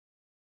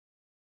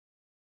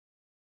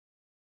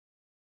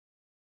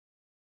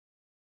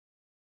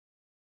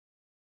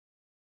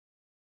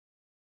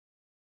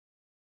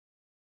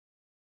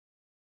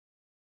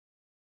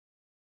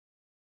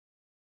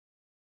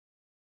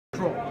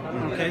control,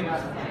 okay?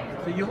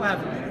 So you'll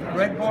have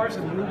red bars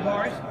and blue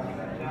bars,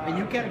 and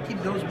you gotta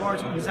keep those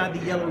bars inside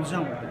the yellow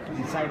zone.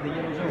 Inside the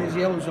yellow zone? This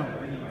yellow zone.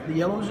 The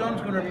yellow zone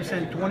is gonna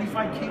represent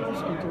 25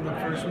 kilos until the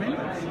first minute,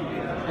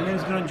 and then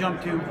it's gonna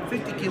jump to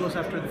 50 kilos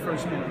after the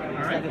first minute,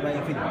 all right?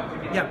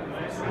 Yeah.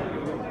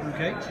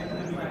 Okay.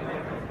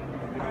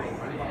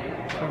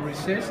 So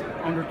resist,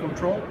 under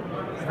control,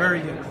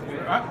 very good.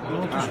 All right, a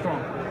little too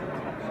strong.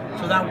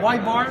 So that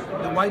white bar,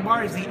 the white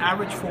bar is the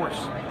average force,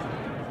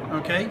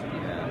 okay?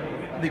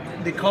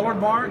 The color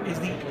bar is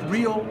the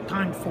real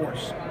time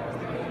force.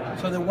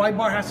 So the white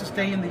bar has to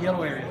stay in the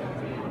yellow area.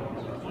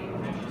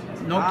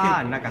 No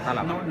kick.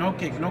 No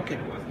kick, no kick.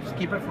 Just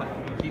keep it flat.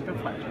 Keep it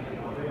flat.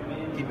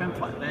 Keep it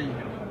flat. There you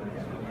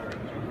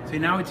go. See,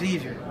 now it's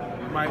easier,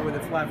 right, with a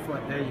flat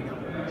foot. There you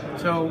go.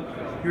 So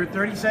you're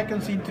 30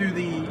 seconds into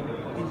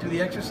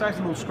the exercise, a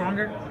little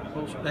stronger.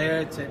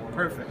 That's it.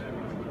 Perfect.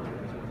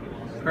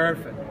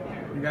 Perfect.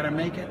 You gotta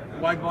make it.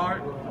 White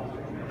bar,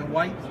 the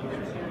white.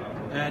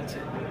 That's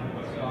it.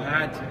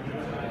 That's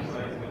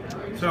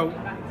it. So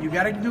you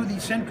gotta do the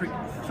eccentric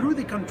through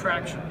the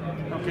contraction,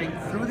 okay?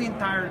 Through the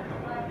entire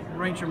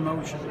range of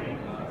motion,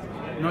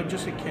 not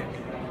just a kick.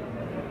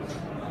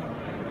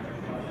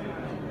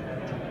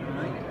 All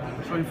right.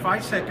 So in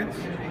 5 seconds,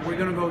 we're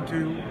gonna go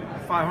to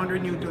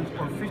 500 newtons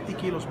or 50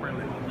 kilos per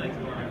lift.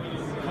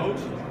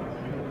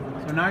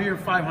 So now you're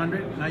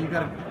 500. Now you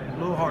got a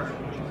little harder.